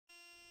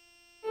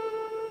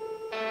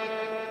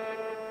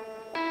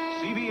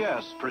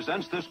CBS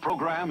presents this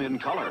program in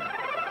color.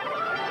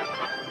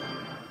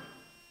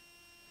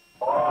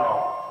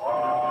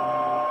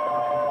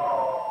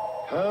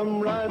 Come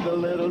ride the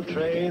little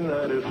train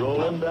that is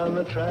rolling down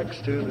the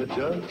tracks to the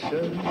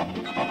junction.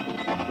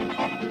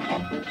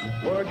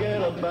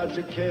 Forget about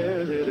your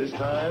cares, it is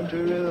time to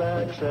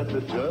relax at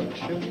the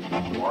junction.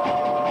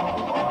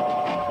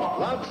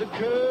 Lots of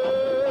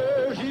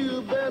curves,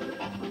 you bet,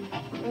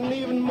 and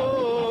even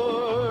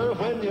more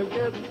when you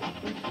get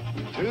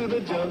to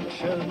the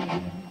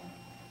junction.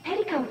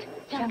 Petticoat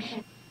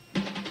Junction.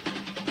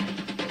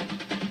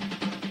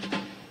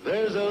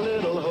 There's a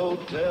little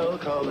hotel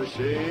called the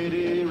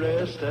Shady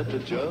Rest at the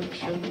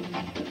junction.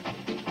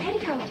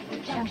 Petticoat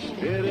Junction.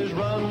 It is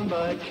run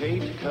by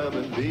Kate. Come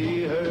and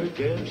be her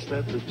guest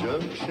at the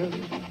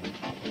junction.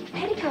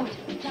 Petticoat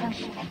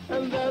Junction.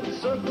 And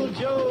that's Uncle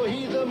Joe.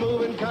 He's a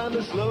moving kind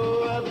of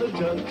slow at the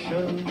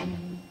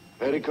junction.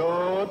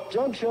 Petticoat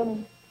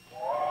Junction.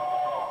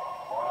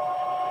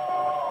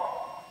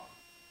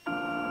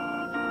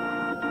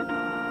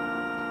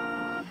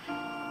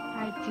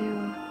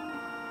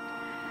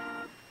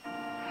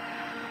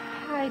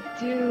 I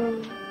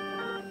do.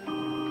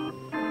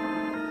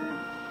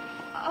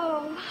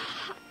 Oh,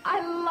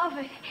 I love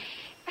it.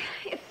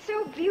 It's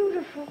so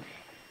beautiful.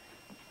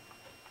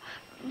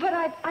 But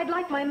I'd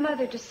like my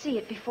mother to see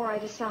it before I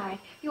decide.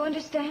 You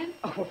understand?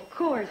 Oh, of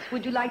course.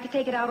 Would you like to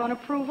take it out on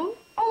approval?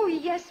 Oh,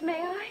 yes,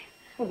 may I?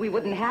 Well, we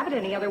wouldn't have it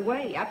any other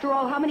way. After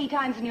all, how many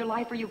times in your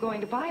life are you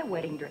going to buy a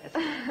wedding dress?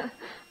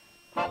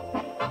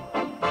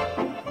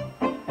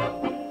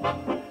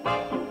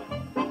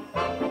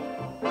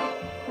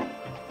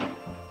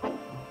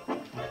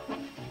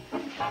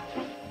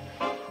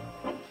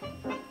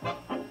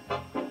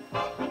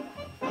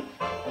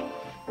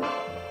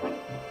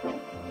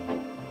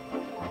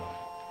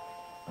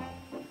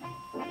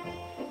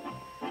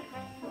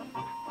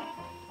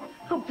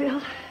 Oh,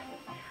 Bill,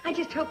 I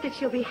just hope that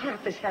she'll be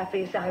half as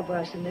happy as I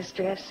was in this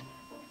dress.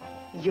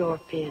 Your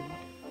pin.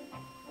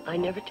 I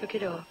never took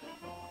it off.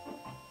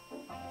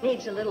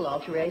 Needs a little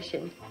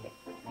alteration.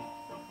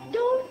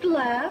 Don't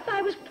laugh.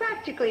 I was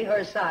practically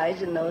her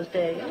size in those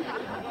days.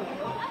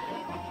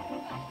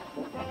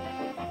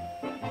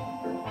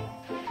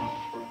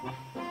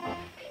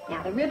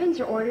 Now, the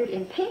ribbons are ordered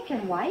in pink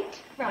and white.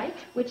 Right.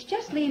 Which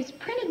just leaves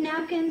printed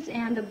napkins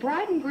and the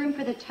bride and groom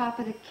for the top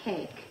of the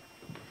cake.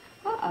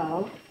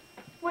 Uh-oh.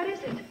 What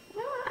is it?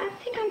 Well, I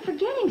think I'm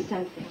forgetting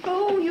something.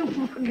 Oh, you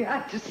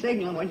forgot to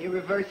signal when you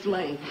reverse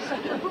lanes.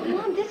 But,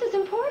 Mom, this is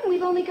important.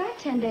 We've only got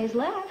 10 days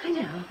left. I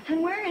know.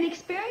 And we're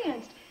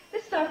inexperienced.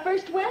 This is our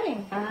first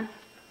wedding. Huh?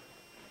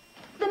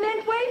 The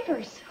mint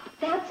wafers.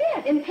 That's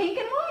it, in pink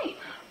and white.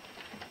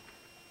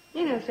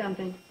 You know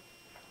something?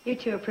 You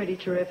two are pretty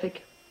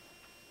terrific.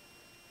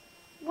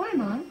 Why,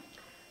 Mom?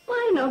 Well,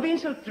 I know, being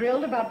so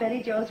thrilled about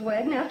Betty Jo's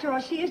wedding. After all,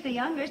 she is the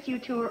youngest. You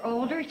two are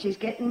older. She's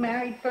getting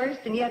married first,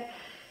 and yet...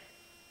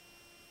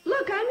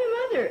 Look, I'm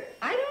your mother.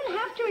 I don't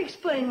have to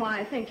explain why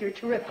I think you're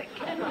terrific.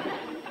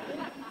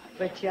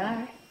 But you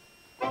are.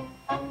 Mom,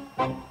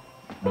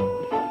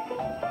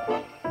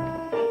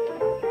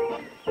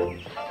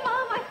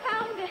 I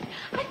found it.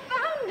 I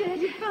found it.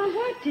 You found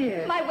what,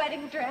 dear? My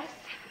wedding dress.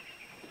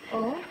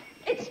 Oh?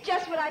 It's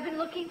just what I've been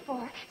looking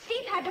for.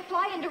 Steve had to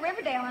fly into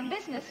Riverdale on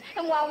business,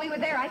 and while we were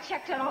there, I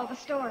checked out all the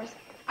stores.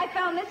 I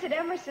found this at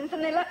Emerson's,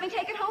 and they let me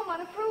take it home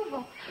on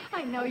approval.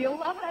 I know you'll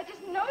love it. I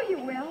just know you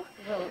will.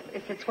 Well,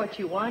 if it's what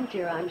you want,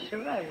 dear, I'm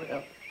sure I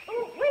will.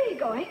 Oh, where are you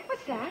going?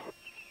 What's that?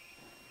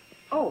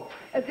 Oh,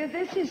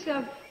 this is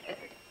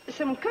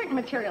some curtain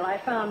material I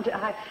found.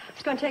 I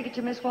was going to take it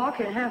to Miss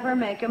Walker and have her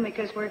make them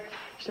because we're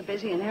so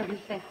busy and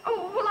everything.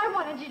 Oh, well, I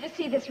wanted you to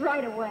see this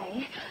right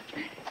away.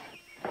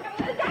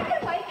 That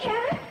can wait,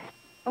 can it?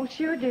 Oh,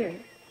 sure, dear.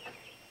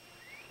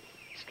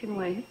 This can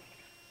wait.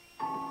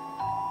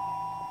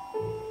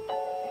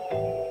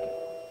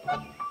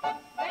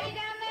 Ready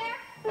down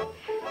there?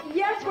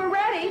 Yes, we're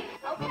ready.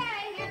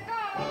 Okay, here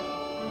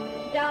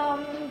goes.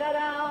 Dum da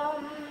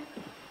dum,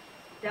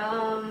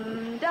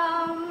 dum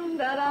dum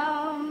da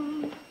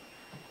dum,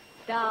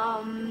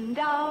 dum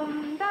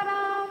dum da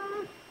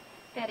dum.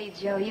 Betty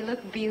Jo, you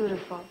look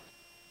beautiful.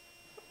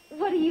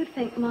 What do you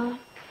think, Mom?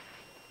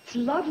 It's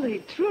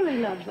lovely, truly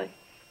lovely.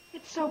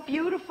 It's so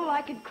beautiful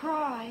I could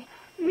cry.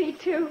 Me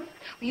too. Well,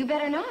 you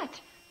better not.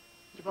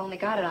 You've only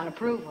got it on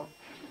approval.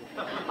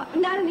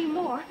 Not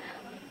anymore.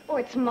 Oh,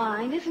 it's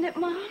mine, isn't it,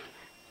 Mom?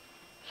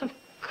 Of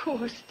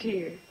course,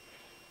 dear.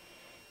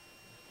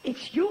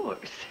 It's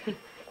yours. Boy,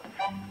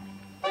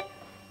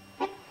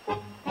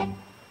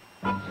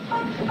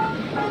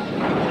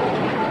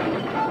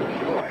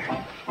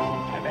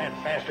 I've had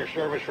faster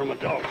service from a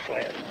dog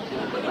sled.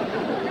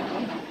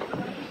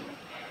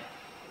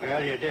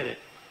 Well, you did it.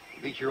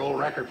 You beat your old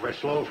record for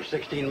slow for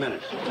 16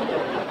 minutes.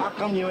 How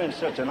come you in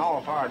such an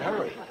all-fired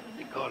hurry?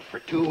 Because for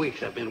 2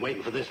 weeks I've been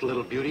waiting for this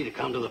little beauty to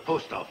come to the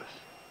post office.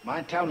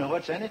 Mind telling me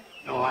what's in it?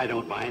 No, I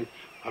don't mind.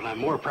 But I'm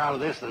more proud of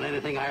this than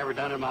anything I ever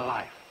done in my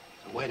life.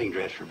 It's a wedding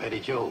dress for Betty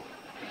Jo.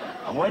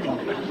 A wedding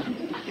dress?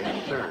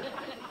 Yes, sir.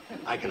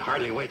 I can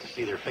hardly wait to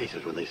see their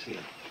faces when they see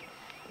it.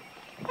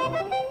 Here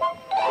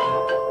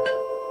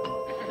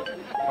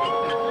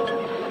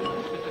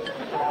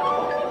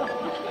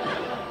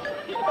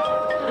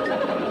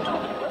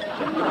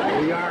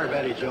you are,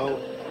 Betty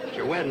Jo. It's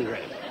your wedding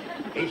dress.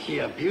 Ain't she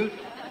a beaut?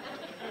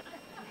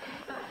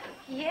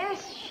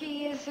 Yes,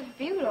 she is a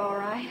beaut, all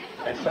right.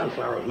 That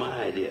sunflower was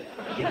my idea.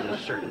 Gives it a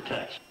certain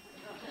touch.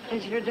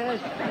 It sure does.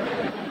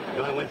 You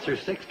know, I went through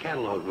 6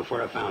 catalogs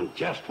before I found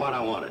just what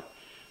I wanted.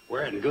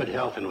 Wear it in good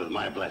health and with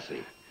my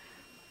blessing.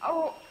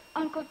 Oh,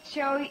 Uncle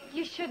Joe,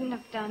 you shouldn't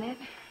have done it.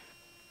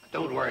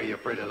 Don't worry your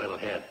pretty little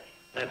head.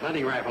 That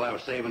hunting rifle I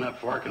was saving up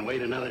for can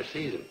wait another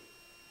season.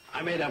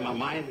 I made up my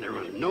mind there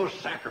was no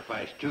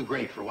sacrifice too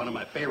great for one of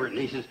my favorite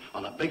nieces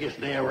on the biggest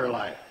day of her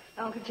life.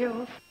 Uncle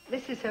Joe,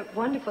 this is a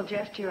wonderful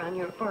gesture on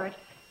your part,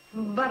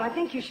 but I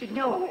think you should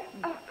know...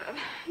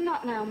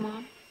 Not now,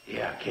 Mom.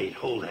 Yeah, Kate,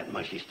 hold that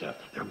mushy stuff.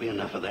 There'll be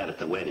enough of that at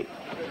the wedding.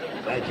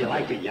 Glad you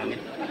liked it,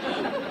 youngin'.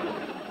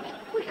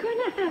 We're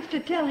going to have to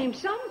tell him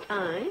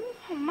sometime.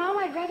 Oh, Mom,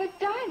 I'd rather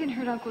die than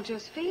hurt Uncle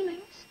Joe's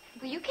feelings.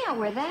 Well, you can't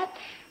wear that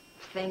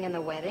thing in the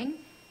wedding.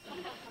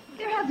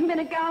 There hasn't been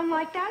a gown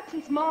like that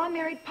since Ma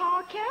married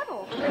Pa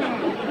Kettle.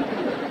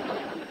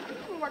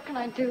 What can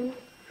I do?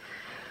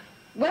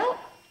 Well,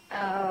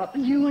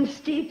 you and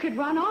Steve could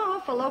run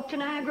off, elope to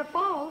Niagara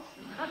Falls.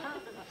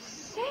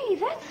 Say,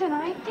 that's an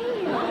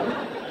idea.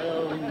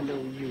 Oh,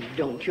 no, you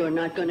don't. You're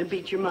not going to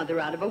beat your mother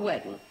out of a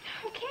wedding.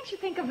 Can't you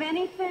think of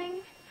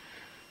anything?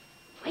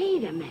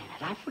 Wait a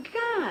minute, I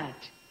forgot.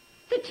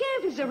 The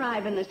champ is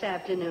arriving this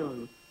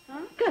afternoon.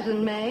 Huh?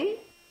 Cousin May.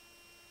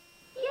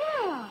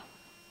 Yeah.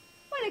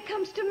 When it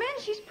comes to men,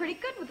 she's pretty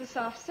good with the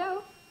soft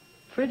soap.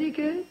 Pretty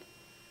good?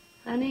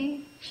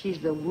 Honey, she's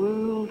the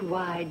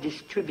worldwide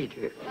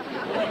distributor.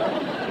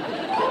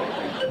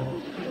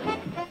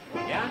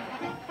 Yeah?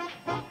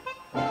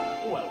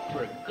 Well,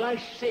 for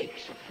God's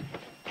sakes,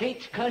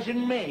 Kate's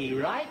cousin May,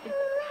 right?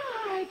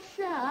 Right,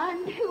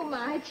 son. Who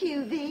might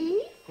you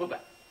be?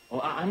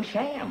 Well, I'm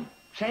Sam.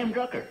 Sam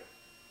Drucker.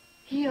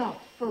 You're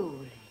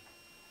fooling.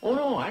 Oh,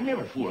 no, I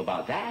never fool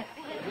about that.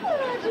 Well,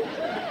 I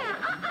declare,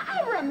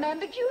 I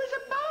remembered you as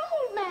a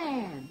bald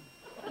man.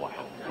 Well,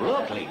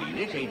 look, lady,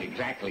 this ain't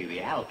exactly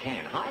the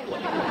Alcan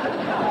Highway.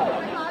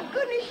 Oh, my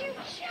goodness, you've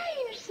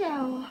changed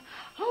so.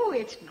 Oh,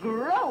 it's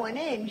growing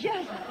in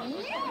just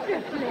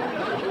beautifully.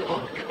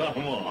 Oh,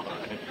 come on.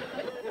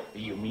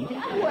 You mean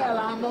it? Well,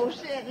 I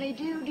most certainly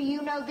do. Do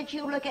you know that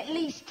you look at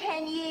least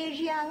 10 years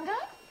younger?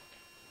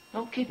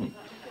 No kidding.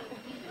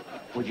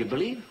 Would you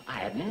believe I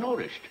hadn't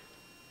noticed?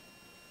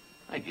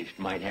 I just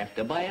might have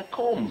to buy a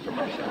comb for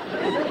myself.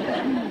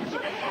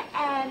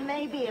 And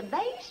maybe a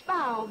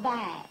baseball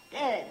bat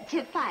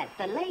to fight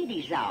the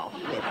ladies off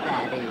with,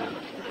 that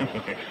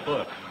is.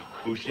 Well,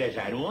 who says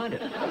I don't want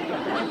it?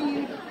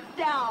 You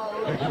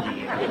dog.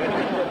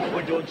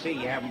 Well, don't say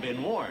you haven't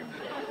been warned.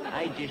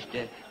 I just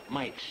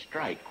might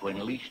strike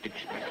when least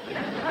expected.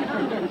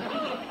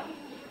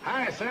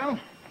 Hi, Sam.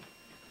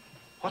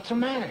 What's the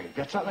matter?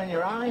 Got something in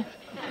your eye?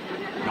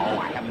 No,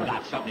 I haven't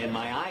got something in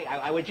my eye.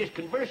 I was just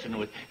conversing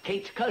with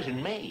Kate's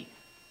cousin, May.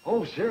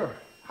 Oh, sure.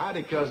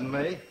 Howdy, Cousin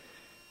May.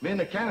 Me and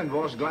the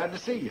Cannonball's glad to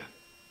see you.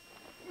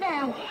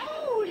 Now,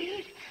 hold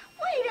it.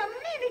 Wait a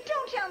minute.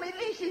 Don't tell me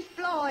this is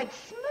Floyd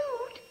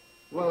Smoot.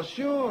 Well,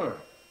 sure.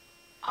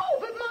 Oh,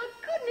 but my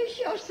goodness,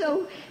 you're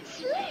so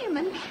slim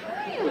and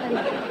trim and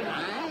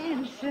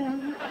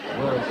handsome.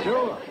 Well,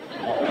 sure.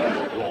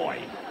 Oh,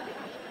 Floyd.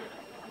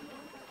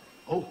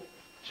 Oh,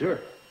 sure.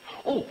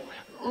 Oh,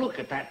 look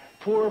at that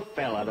poor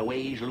fella, the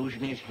way he's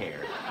losing his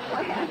hair.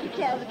 Well, to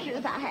tell the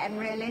truth, I hadn't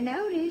really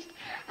noticed.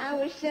 I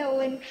was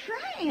so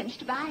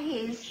entranced by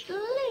his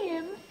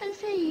slim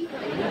physique.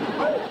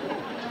 Oh,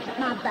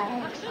 my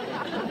bags.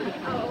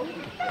 Oh,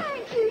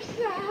 thank you,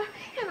 sir.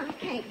 And I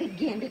can't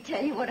begin to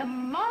tell you what a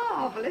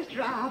marvelous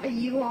driver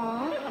you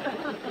are.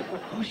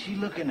 Who's she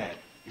looking at?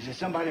 Is there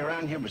somebody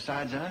around here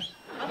besides us?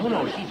 Oh,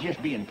 no, she's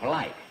just being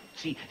polite.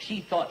 See,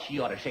 she thought she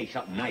ought to say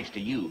something nice to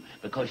you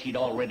because she'd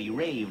already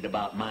raved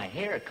about my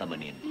hair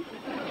coming in.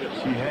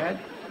 She had?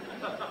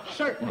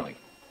 Certainly.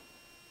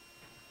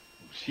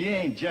 She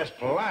ain't just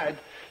polite.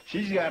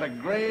 She's got a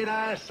great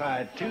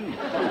eyesight, too.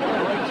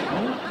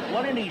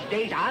 One of these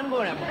days, I'm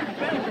going to...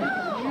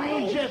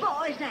 Hey,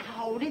 boys, now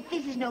hold it.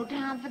 This is no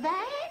time for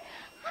that.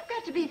 I've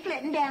got to be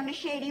flitting down to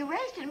Shady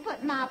Rest and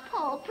putting my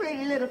poor,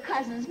 pretty little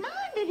cousin's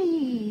mind at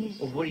ease.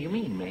 Well, what do you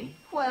mean, May?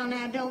 Well,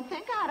 now, don't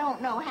think I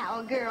don't know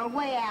how a girl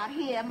way out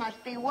here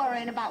must be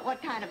worrying about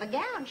what kind of a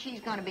gown she's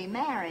going to be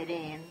married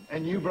in.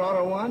 And you brought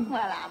her one?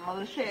 Well, I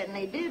most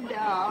certainly did,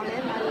 darling.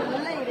 The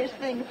latest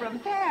thing from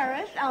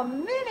Paris, a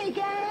mini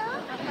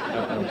gown.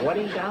 A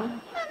wedding gown?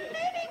 A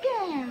mini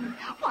gown.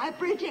 Why,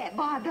 Bridget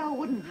Bardot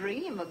wouldn't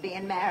dream of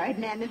being married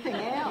in anything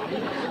else.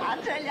 I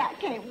tell you, I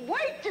can't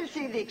wait to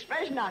see the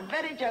expression on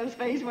Betty Jo's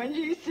face when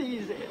she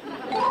sees it.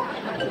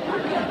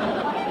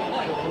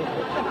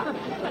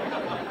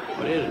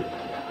 What is it?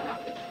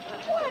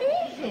 What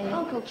is it?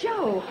 Uncle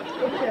Joe,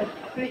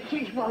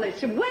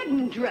 it's a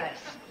wedding dress.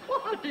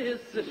 What is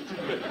it?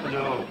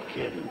 No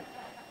kidding.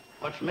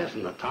 What's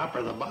missing, the top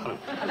or the bottom?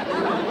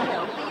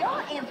 Well, for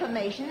your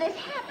information, this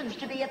happens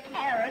to be a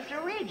Paris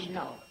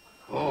original.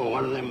 Oh,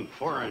 one of them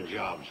foreign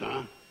jobs,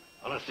 huh?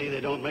 Well, let's see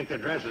they don't make their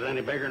dresses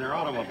any bigger than their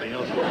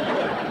automobiles.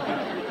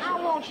 I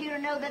want you to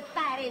know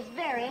that is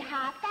very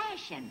high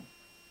fashion.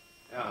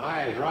 Yeah,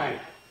 high is right.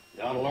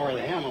 You ought to lower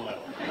the hem a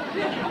little.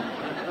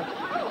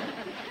 Oh,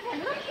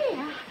 and look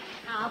here.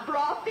 I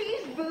brought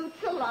these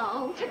boots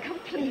along to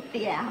complete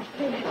the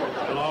outfit.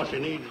 Well, all she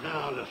needs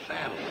now is a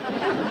saddle.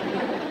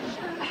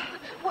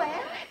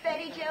 Well,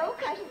 Betty Jo,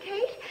 Cousin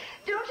Kate,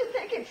 don't you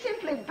think it's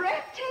simply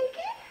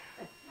breathtaking?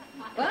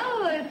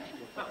 Well,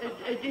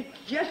 it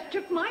just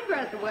took my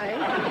breath away.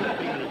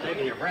 Speaking of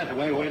taking your breath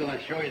away, wait till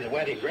I show you the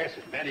wedding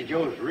dresses Betty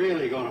Jo's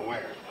really going to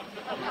wear.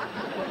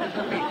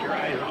 Feast your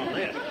eyes on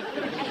this.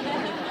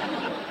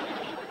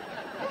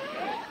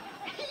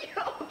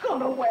 You're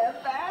going to wear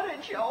that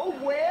at your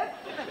wedding?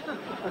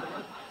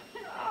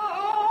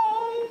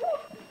 Oh!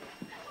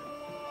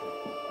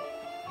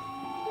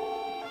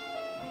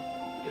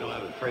 You know, I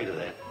was afraid of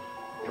that.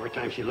 Every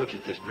time she looks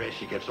at this dress,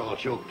 she gets all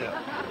choked up.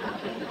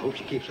 I hope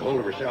she keeps a hold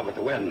of herself at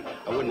the wedding.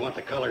 I wouldn't want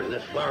the colors of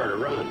this flower to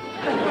run.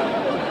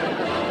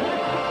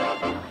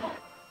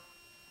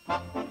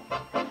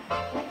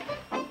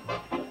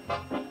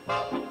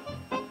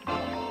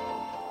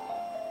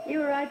 You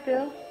were right,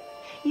 Bill.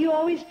 You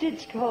always did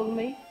scold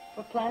me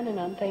for planning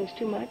on things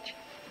too much.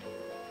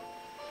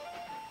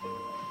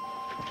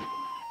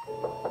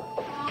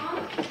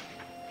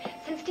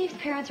 Since Steve's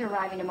parents are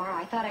arriving tomorrow,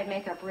 I thought I'd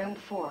make up room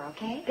 4,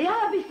 okay? Yeah,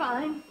 I'll be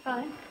fine.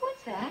 Fine.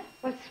 What's that?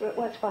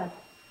 What's fun?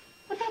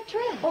 What's that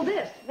dress? Oh,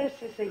 this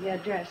is the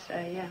dress.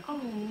 Yeah. Oh,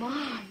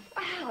 Mom.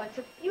 Wow, it's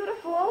a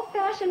beautiful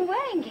old-fashioned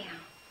wedding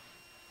gown.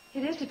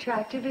 It is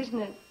attractive, isn't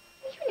it?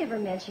 You never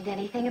mentioned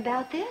anything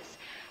about this.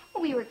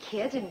 When we were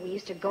kids and we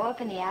used to go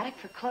up in the attic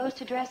for clothes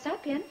to dress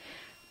up in,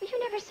 but you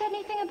never said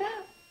anything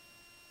about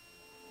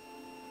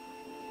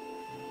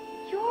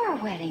your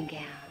wedding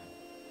gown.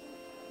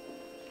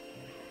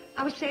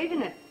 I was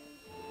saving it.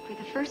 For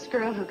the first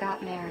girl who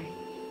got married.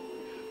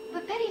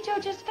 But Betty Jo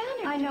just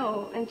found it. I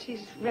know, and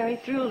she's very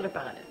thrilled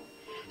about it.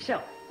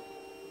 So,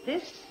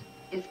 this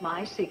is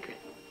my secret.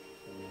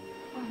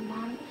 Oh,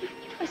 Mom, you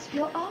must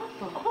feel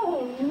awful.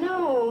 Oh,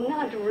 no,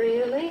 not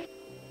really.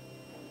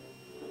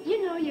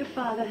 You know, your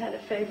father had a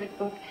favorite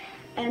book,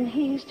 and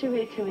he used to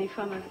read to me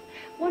from it.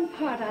 One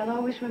part I'll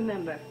always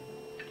remember.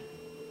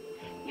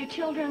 Your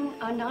children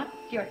are not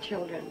your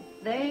children.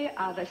 They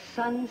are the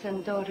sons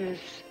and daughters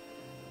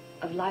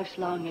of life's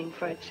longing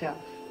for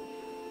itself.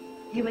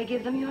 You may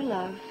give them your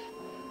love,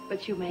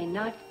 but you may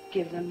not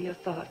give them your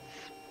thoughts,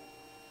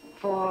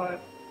 for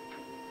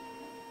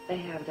they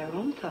have their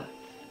own thoughts.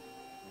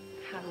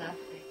 How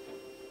lovely.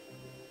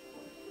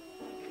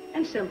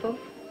 And simple.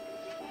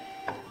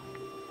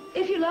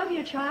 If you love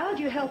your child,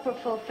 you help her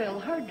fulfill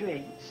her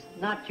dreams,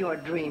 not your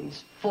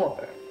dreams for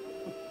her.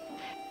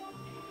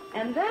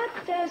 And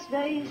that, as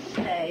they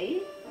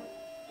say,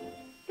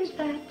 is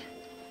that.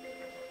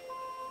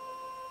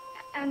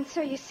 And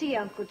so you see,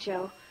 Uncle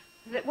Joe,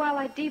 that while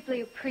I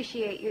deeply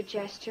appreciate your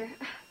gesture,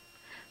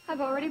 I've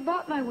already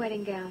bought my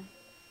wedding gown.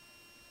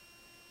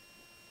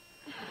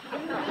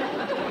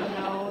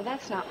 No,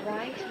 that's not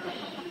right.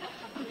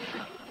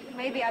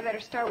 Maybe I better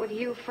start with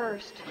you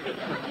first.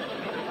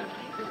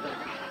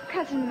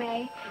 Cousin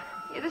May,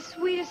 you're the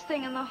sweetest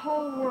thing in the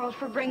whole world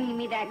for bringing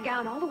me that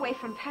gown all the way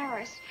from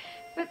Paris.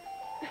 But,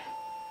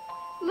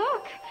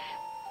 look,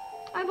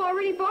 I've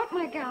already bought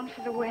my gown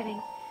for the wedding.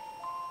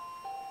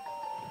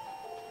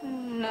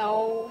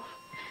 No,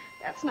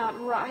 that's not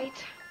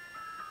right.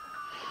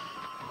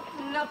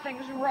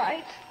 Nothing's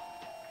right.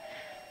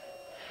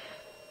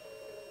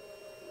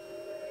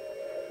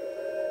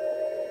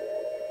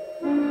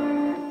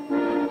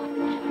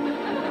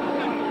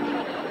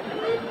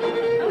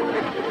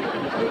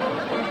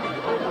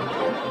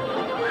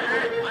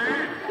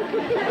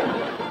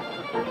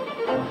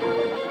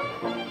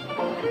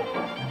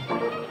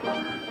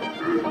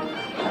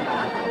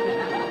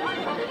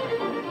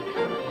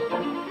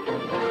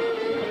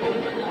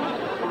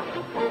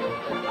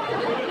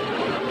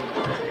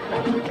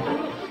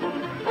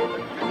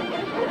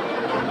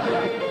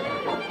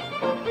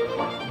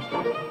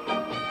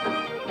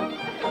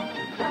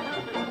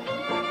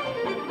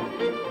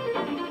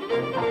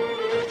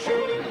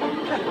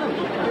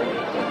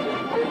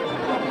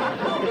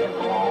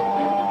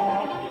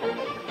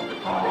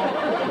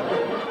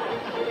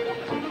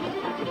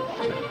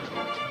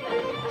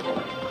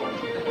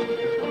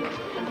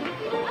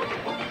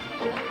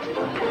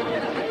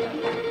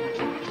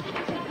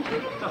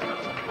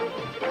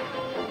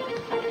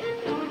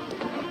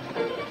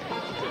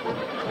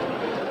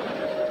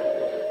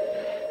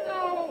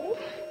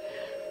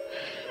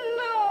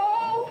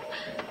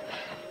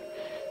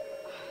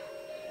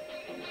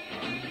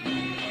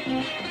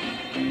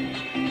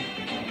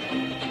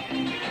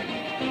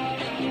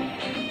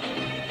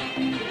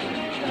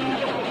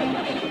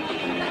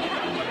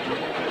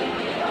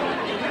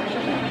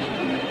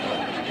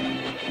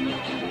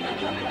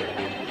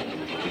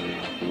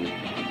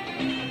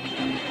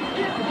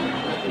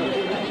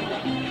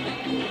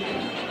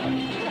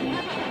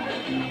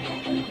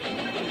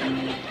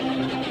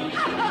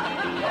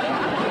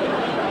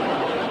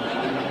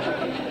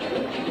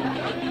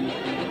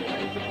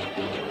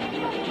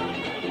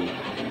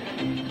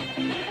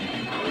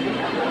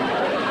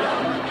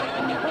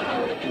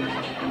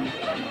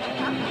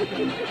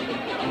 What's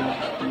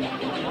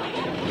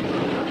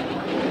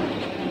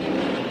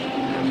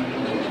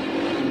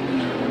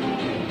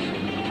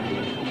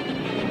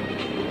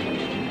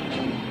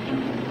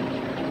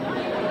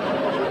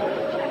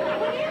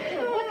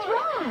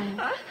wrong?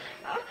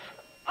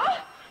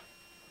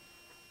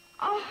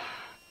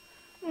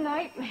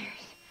 Nightmares.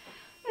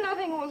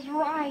 Nothing was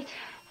right.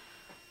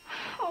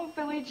 Oh,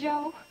 Billie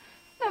Jo,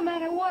 no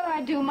matter what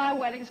I do, my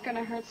wedding's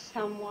gonna hurt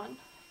someone.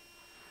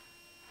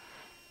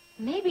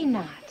 Maybe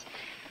not.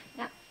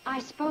 Now, I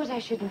suppose I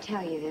shouldn't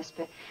tell you this,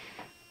 but...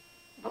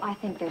 Well, I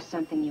think there's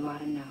something you ought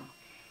to know.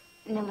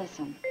 Now,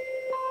 listen.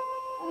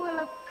 Well,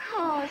 of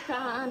course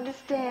I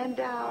understand,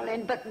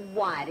 darling, but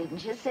why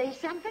didn't you say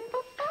something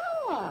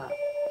before?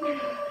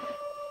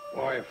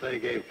 Boy, if they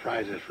gave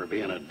prizes for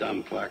being a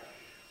dumb cluck,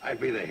 I'd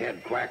be the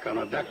head quack on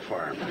a duck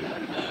farm.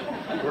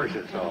 Of course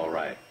it's all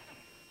right.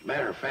 As a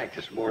matter of fact,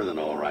 it's more than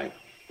all right.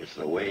 It's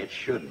the way it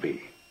should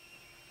be.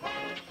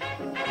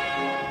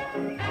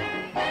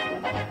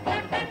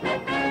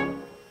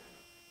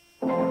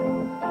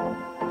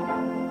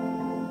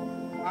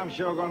 I'm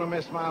sure gonna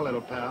miss my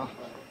little pal.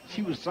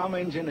 She was some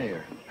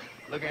engineer.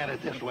 Look at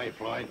it this way,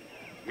 Floyd.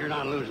 You're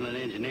not losing an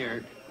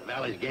engineer. The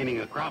Valley's gaining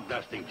a crop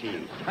dusting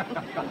team.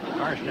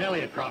 Carson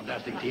Elliott crop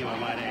dusting team, I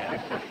might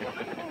add.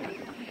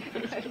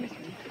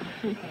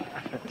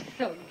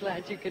 So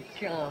glad you could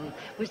come.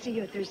 We'll see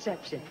you at the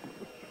reception.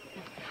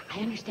 I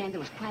understand there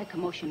was quite a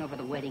commotion over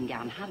the wedding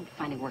gown. How did it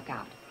finally work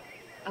out?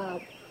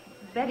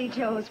 Betty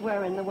Jo's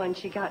wearing the one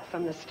she got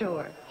from the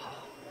store.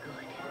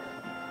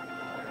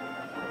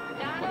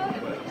 Donald,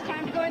 it's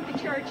time to go into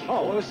church.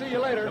 Oh, we'll see you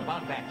later. It's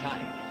about that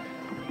time.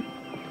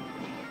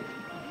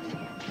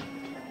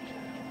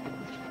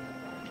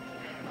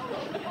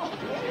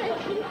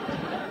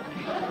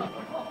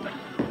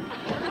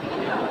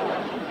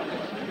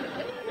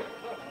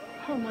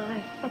 Oh,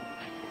 my.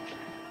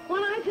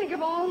 When I think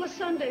of all the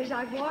Sundays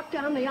I've walked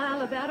down the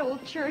aisle of that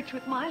old church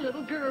with my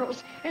little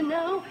girls, and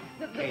now...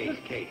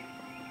 Kate,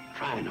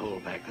 try and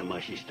hold back the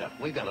mushy stuff.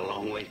 We've got a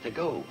long ways to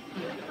go.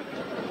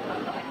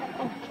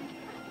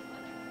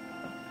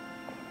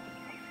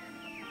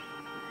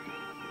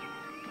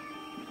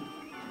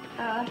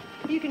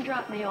 You can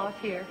drop me off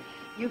here.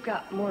 You've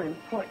got more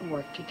important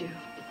work to do.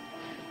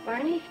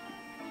 Barney?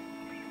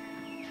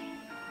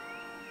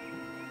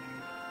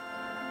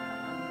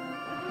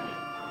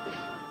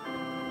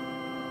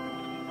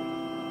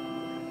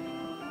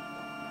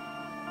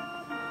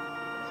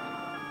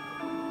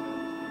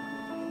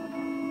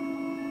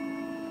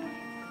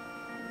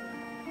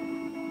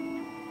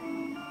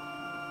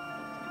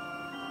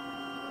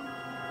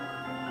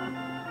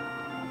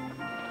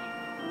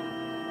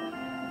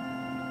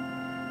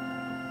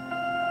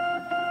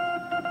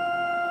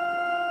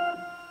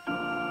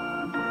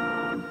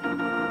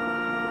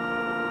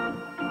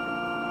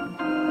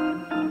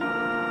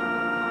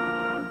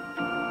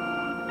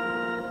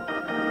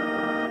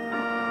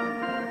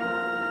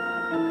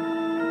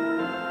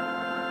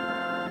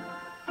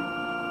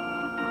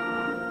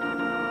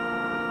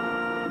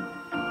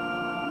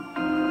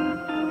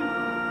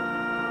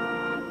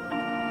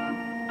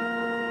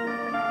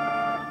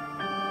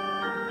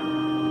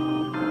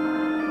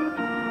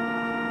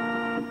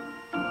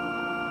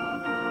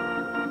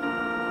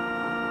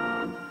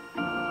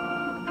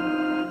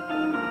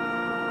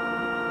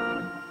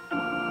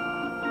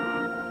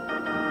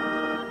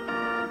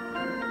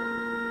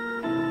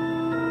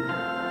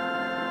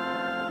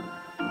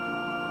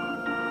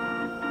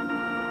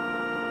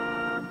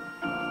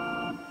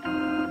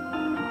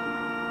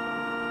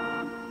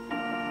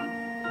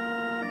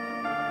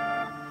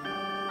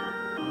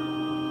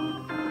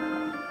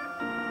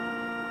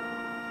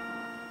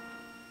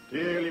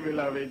 Dearly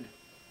beloved,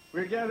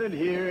 we're gathered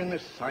here in the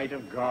sight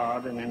of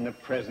God and in the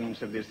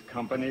presence of this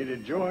company to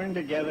join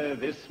together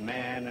this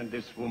man and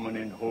this woman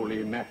in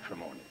holy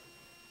matrimony,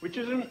 which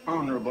is an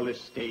honorable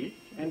estate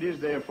and is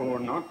therefore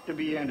not to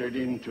be entered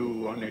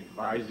into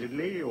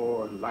unadvisedly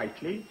or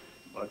lightly,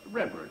 but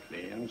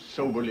reverently and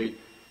soberly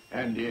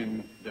and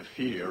in the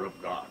fear of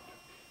God.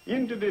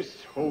 Into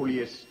this holy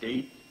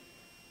estate,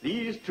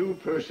 these two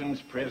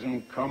persons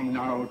present come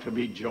now to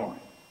be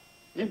joined.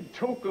 In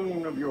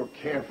token of your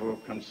careful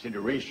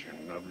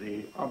consideration of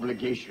the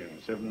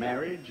obligations of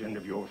marriage and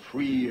of your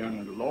free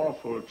and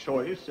lawful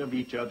choice of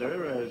each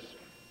other as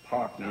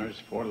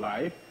partners for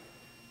life,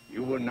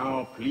 you will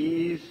now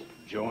please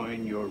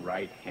join your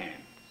right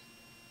hands.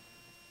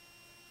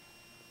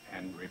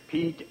 And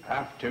repeat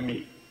after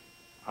me.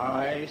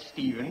 I,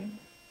 Stephen.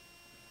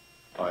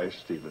 I,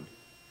 Stephen.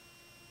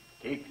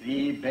 Take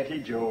thee, Betty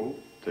Jo.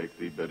 Take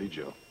thee, Betty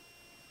Jo.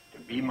 To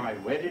be my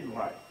wedded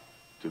wife.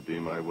 To be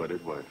my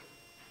wedded wife.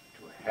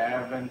 To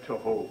have and to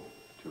hold.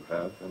 To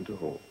have and to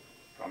hold.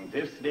 From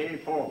this day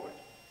forward.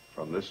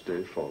 From this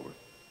day forward.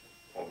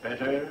 For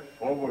better,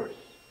 for worse.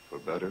 For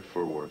better,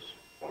 for worse.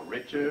 For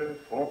richer,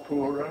 for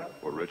poorer.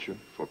 For richer,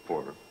 for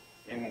poorer.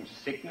 In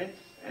sickness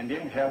and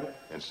in health.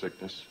 In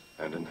sickness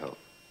and in health.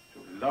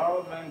 To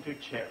love and to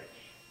cherish.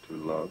 To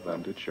love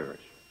and to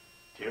cherish.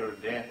 Till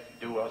death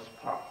do us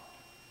part.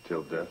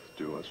 Till death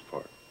do us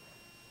part.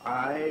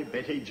 I,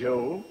 Betty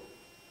Jo,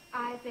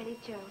 I, Betty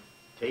Jo,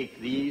 take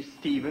thee,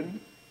 Stephen,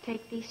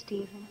 take thee,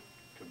 Stephen,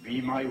 to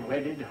be my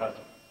wedded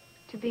husband,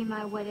 to be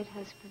my wedded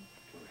husband,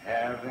 to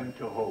have and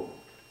to hold,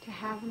 to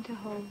have and to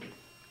hold,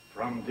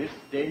 from this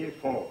day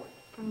forward,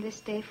 from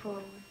this day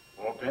forward,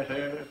 for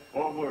better,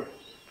 for worse,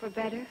 for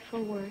better,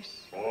 for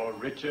worse, for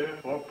richer,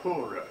 for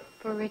poorer,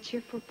 for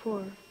richer, for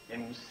poorer,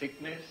 in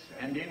sickness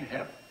and in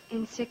health,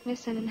 in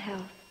sickness and in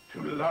health,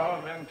 to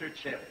love and to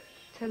cherish,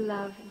 to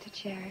love and to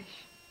cherish,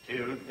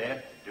 till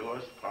death do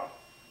us part.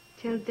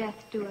 till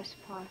death do us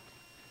part.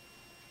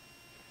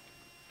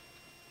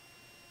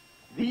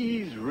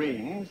 These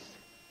rings,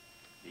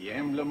 the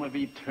emblem of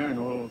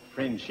eternal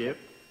friendship,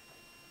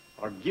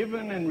 are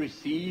given and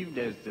received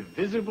as the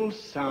visible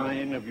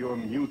sign of your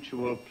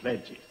mutual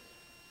pledges.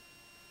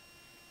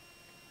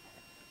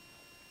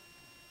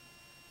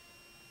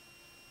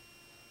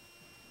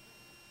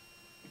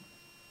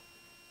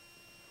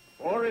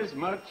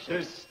 Forasmuch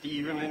as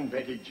Stephen and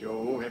Betty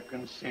Jo have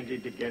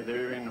consented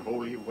together in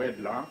holy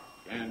wedlock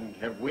and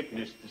have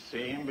witnessed the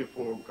same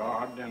before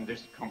God and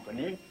this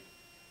company,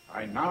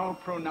 I now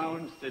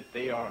pronounce that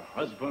they are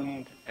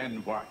husband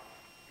and wife.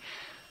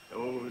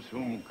 Those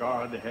whom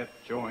God hath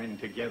joined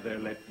together,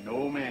 let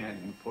no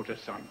man put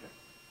asunder.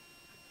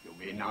 You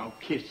may now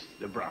kiss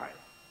the bride.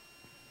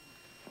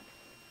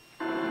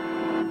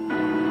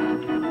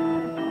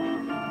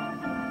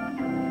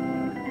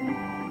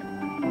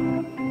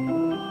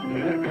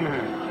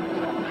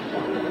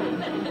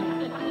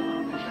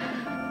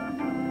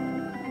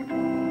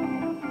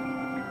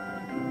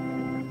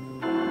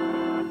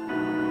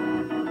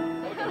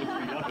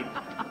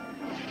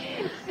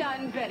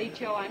 Son, Betty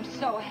Jo, I'm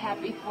so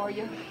happy for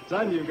you.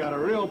 Son, you've got a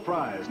real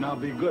prize. Now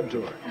be good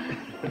to her.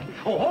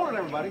 Oh, hold it,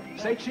 everybody.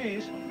 Say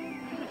cheese.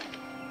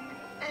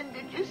 And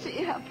did you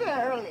see her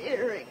pearl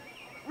earring?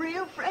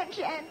 Real French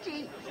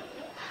antiques.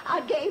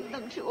 I gave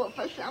them to her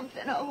for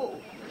something. Oh,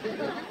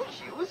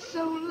 she was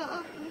so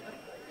lovely.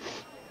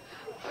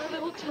 Our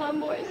little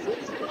tomboy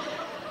sister.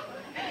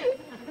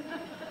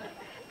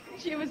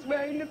 She was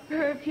wearing the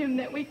perfume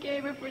that we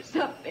gave her for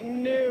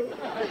something new.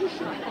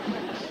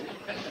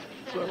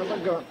 Son of a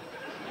gun.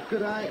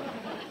 Could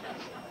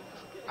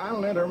I'll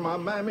lend her my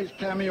mammy's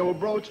cameo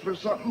brooch for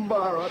something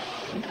borrowed.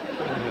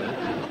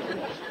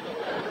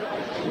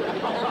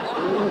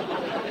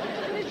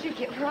 What did you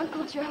get for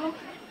Uncle Joe?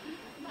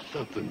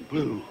 Something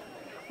blue.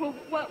 Well,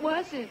 what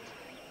was it?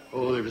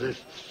 Oh, there was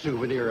this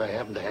souvenir I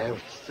happened to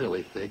have.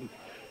 Silly thing.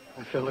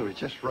 I felt it was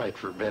just right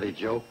for Betty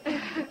Jo.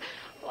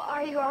 Well,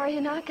 are you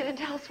not going to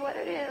tell us what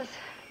it is?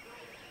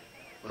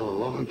 Well, a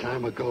long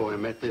time ago, I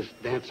met this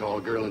dance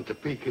hall girl in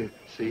Topeka,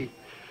 see?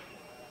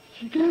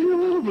 She gave me a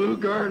little blue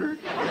garter.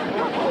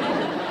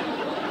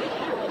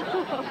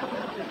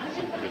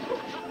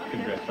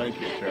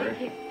 Congratulations,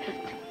 Terry.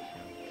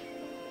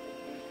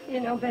 You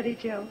know, Betty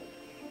Jo,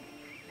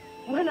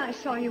 when I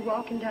saw you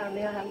walking down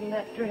the aisle in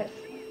that dress,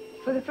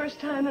 for the first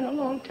time in a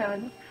long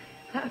time,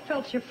 I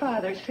felt your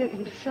father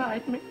sitting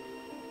beside me.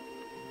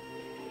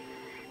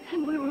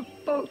 And we were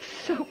both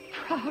so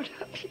proud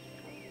of you.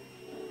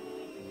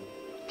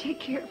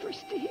 Take care of her,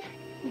 Steve.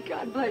 And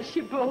God bless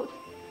you both.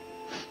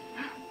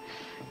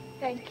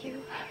 Thank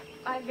you,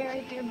 my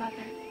very dear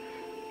mother,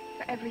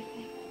 for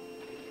everything.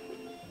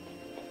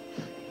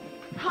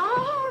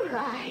 All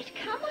right,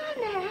 come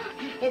on now.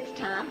 It's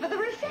time for the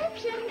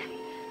reception.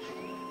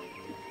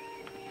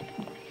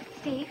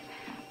 Steve,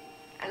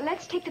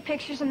 let's take the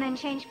pictures and then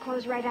change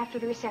clothes right after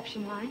the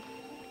reception line.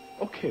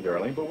 Okay,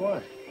 darling, but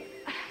what?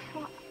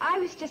 Well, I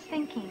was just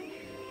thinking,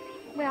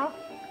 well,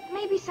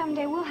 maybe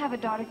someday we'll have a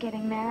daughter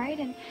getting married,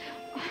 and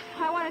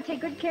I want to take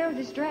good care of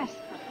this dress.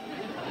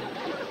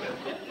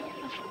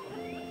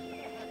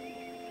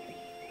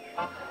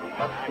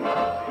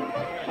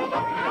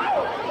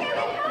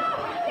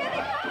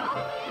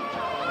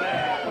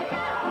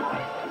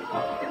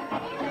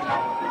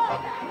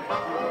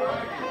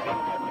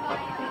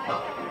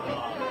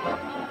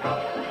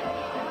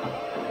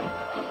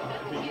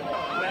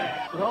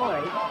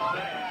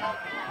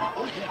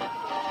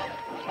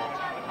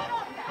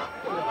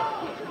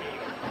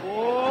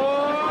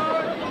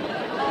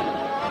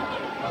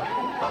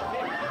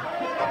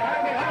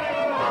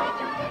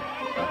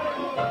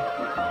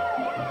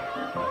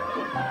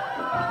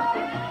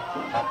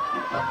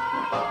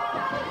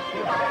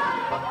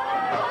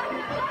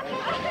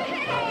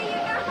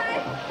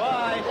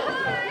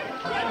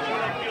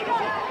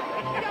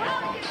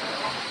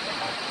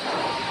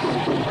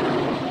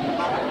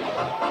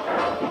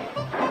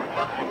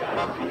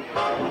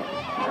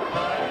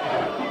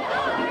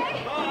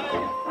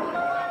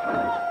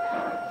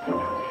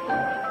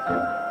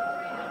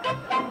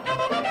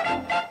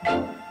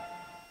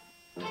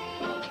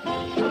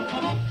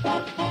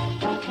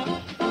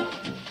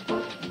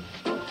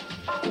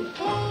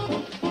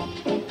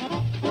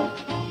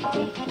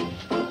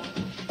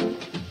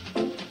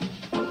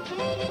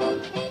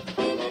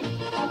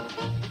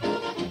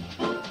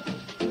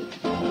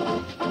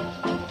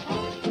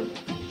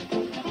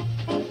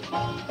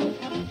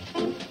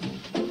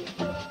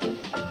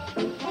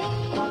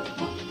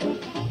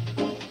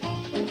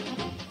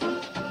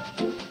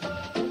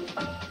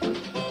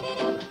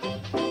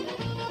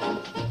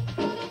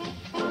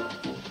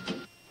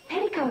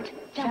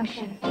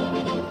 Junction.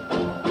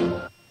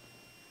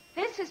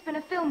 This has been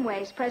a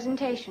Filmways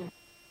presentation.